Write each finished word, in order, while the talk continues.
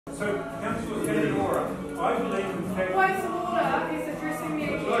So, Councillor Aotearoa, I believe in fact... Point of order is addressing me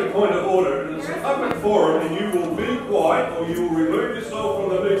It's not a point of order, it's an public forum and you will be quiet or you will remove yourself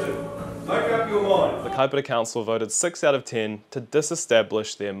from the meeting. Make up your mind. The Kaipara Council voted 6 out of 10 to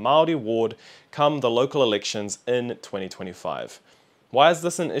disestablish their Māori ward come the local elections in 2025. Why is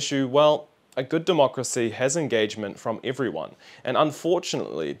this an issue? Well, a good democracy has engagement from everyone, and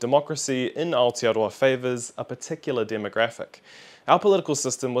unfortunately, democracy in Aotearoa favours a particular demographic. Our political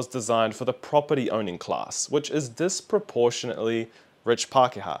system was designed for the property-owning class, which is disproportionately rich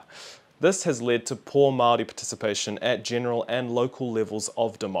Pākehā. This has led to poor Māori participation at general and local levels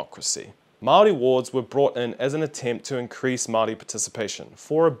of democracy. Māori wards were brought in as an attempt to increase Māori participation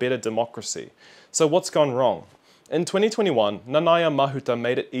for a better democracy. So what's gone wrong? In 2021, Nanaia Mahuta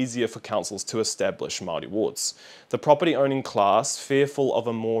made it easier for councils to establish Māori wards. The property-owning class, fearful of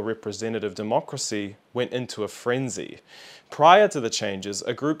a more representative democracy, went into a frenzy. Prior to the changes,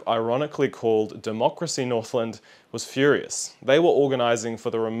 a group ironically called Democracy Northland was furious. They were organising for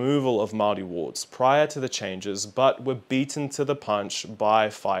the removal of Māori wards prior to the changes, but were beaten to the punch by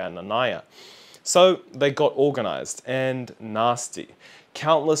Whaia Nanaia. So they got organised and nasty.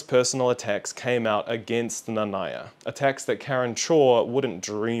 Countless personal attacks came out against Nanaia, attacks that Karen Chaw wouldn't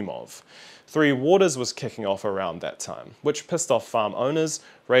dream of. Three Waters was kicking off around that time, which pissed off farm owners,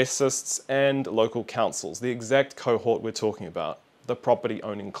 racists, and local councils, the exact cohort we're talking about, the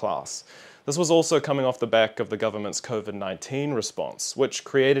property-owning class. This was also coming off the back of the government's COVID-19 response, which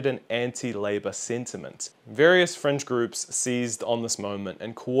created an anti-Labour sentiment. Various fringe groups seized on this moment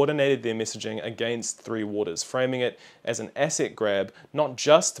and coordinated their messaging against Three Waters, framing it as an asset grab not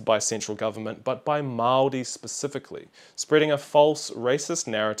just by central government but by Māori specifically, spreading a false racist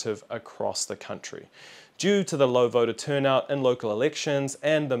narrative across the country. Due to the low voter turnout in local elections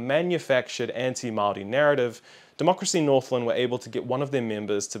and the manufactured anti-Māori narrative, Democracy Northland were able to get one of their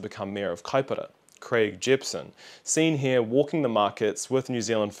members to become Mayor of Kaipara, Craig Jepson, seen here walking the markets with New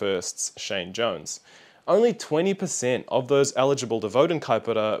Zealand First's Shane Jones. Only 20% of those eligible to vote in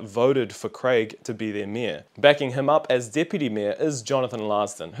Kaipara voted for Craig to be their mayor. Backing him up as deputy mayor is Jonathan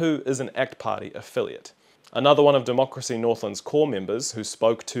Larsden, who is an ACT Party affiliate. Another one of Democracy Northland's core members who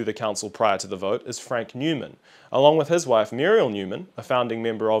spoke to the council prior to the vote is Frank Newman. Along with his wife Muriel Newman, a founding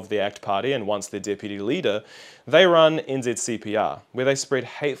member of the ACT Party and once their deputy leader, they run NZCPR, where they spread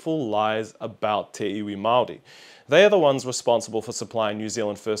hateful lies about Te Iwi Māori. They are the ones responsible for supplying New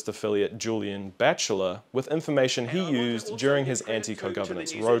Zealand First affiliate Julian Batchelor with information he used during his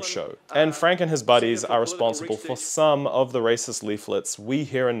anti-co-governance roadshow. And Frank and his buddies are responsible for some of the racist leaflets we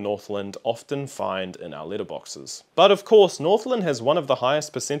here in Northland often find in our letterboxes. But of course, Northland has one of the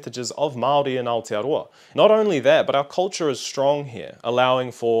highest percentages of Māori in Aotearoa. Not only that, but our culture is strong here,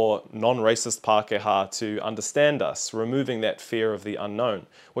 allowing for non-racist Pākehā to understand us, removing that fear of the unknown,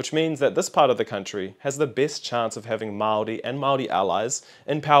 which means that this part of the country has the best chance of having Māori and Māori allies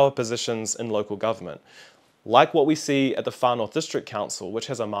in power positions in local government. Like what we see at the Far North District Council, which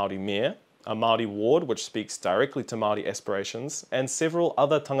has a Māori mayor, a Māori ward which speaks directly to Māori aspirations, and several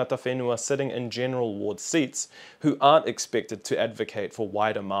other tangata whenua sitting in general ward seats who aren't expected to advocate for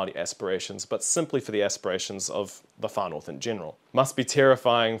wider Māori aspirations, but simply for the aspirations of the Far North in general. Must be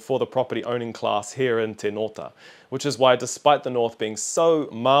terrifying for the property owning class here in Te Nota, which is why despite the North being so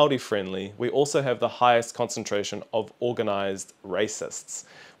Māori friendly, we also have the highest concentration of organised racists,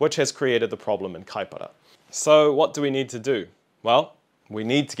 which has created the problem in Kaipara. So what do we need to do? Well, we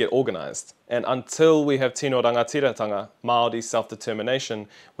need to get organised, and until we have tino rangatiratanga, Māori self-determination,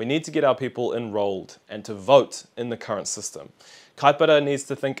 we need to get our people enrolled and to vote in the current system. Kaipara needs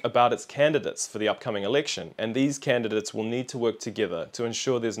to think about its candidates for the upcoming election, and these candidates will need to work together to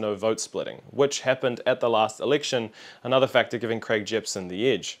ensure there's no vote splitting, which happened at the last election, another factor giving Craig Jepson the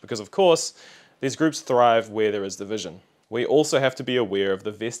edge, because of course, these groups thrive where there is division. We also have to be aware of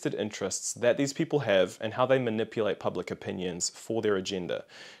the vested interests that these people have and how they manipulate public opinions for their agenda.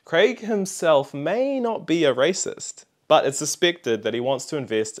 Craig himself may not be a racist, but it's suspected that he wants to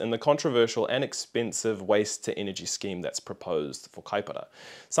invest in the controversial and expensive waste-to-energy scheme that's proposed for Kaipara,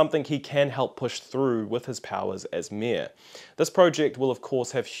 something he can help push through with his powers as mayor. This project will of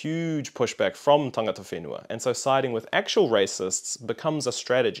course have huge pushback from tangata whenua, and so siding with actual racists becomes a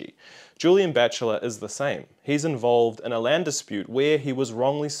strategy. Julian Batchelor is the same. He's involved in a land dispute where he was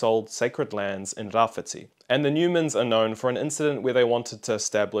wrongly sold sacred lands in Rāwhiti. And the Newmans are known for an incident where they wanted to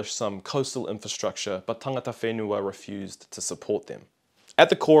establish some coastal infrastructure, but tangata whenua refused to support them. At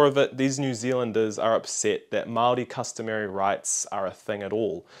the core of it, these New Zealanders are upset that Māori customary rights are a thing at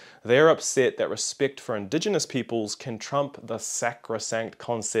all. They're upset that respect for Indigenous peoples can trump the sacrosanct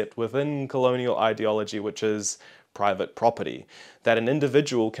concept within colonial ideology, which is private property, that an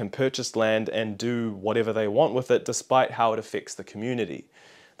individual can purchase land and do whatever they want with it despite how it affects the community.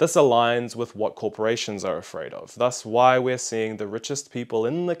 This aligns with what corporations are afraid of, thus why we're seeing the richest people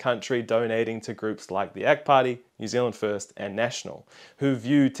in the country donating to groups like the ACT Party, New Zealand First and National, who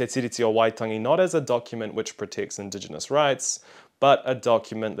view Te Tiriti o Waitangi not as a document which protects Indigenous rights, but a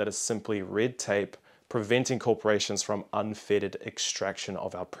document that is simply red tape preventing corporations from unfettered extraction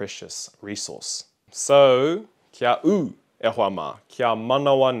of our precious resource. So, kia u e hoa mā, kia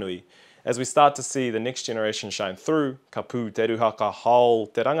manawa nui. As we start to see the next generation shine through, ka pū te ruhaka hao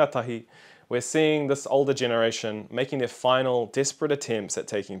te rangatahi, we're seeing this older generation making their final desperate attempts at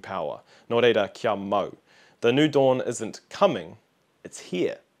taking power. Nō reira, kia mau. The new dawn isn't coming, it's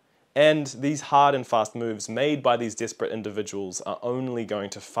here. And these hard and fast moves made by these desperate individuals are only going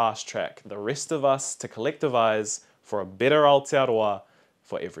to fast track the rest of us to collectivize for a better Aotearoa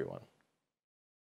for everyone.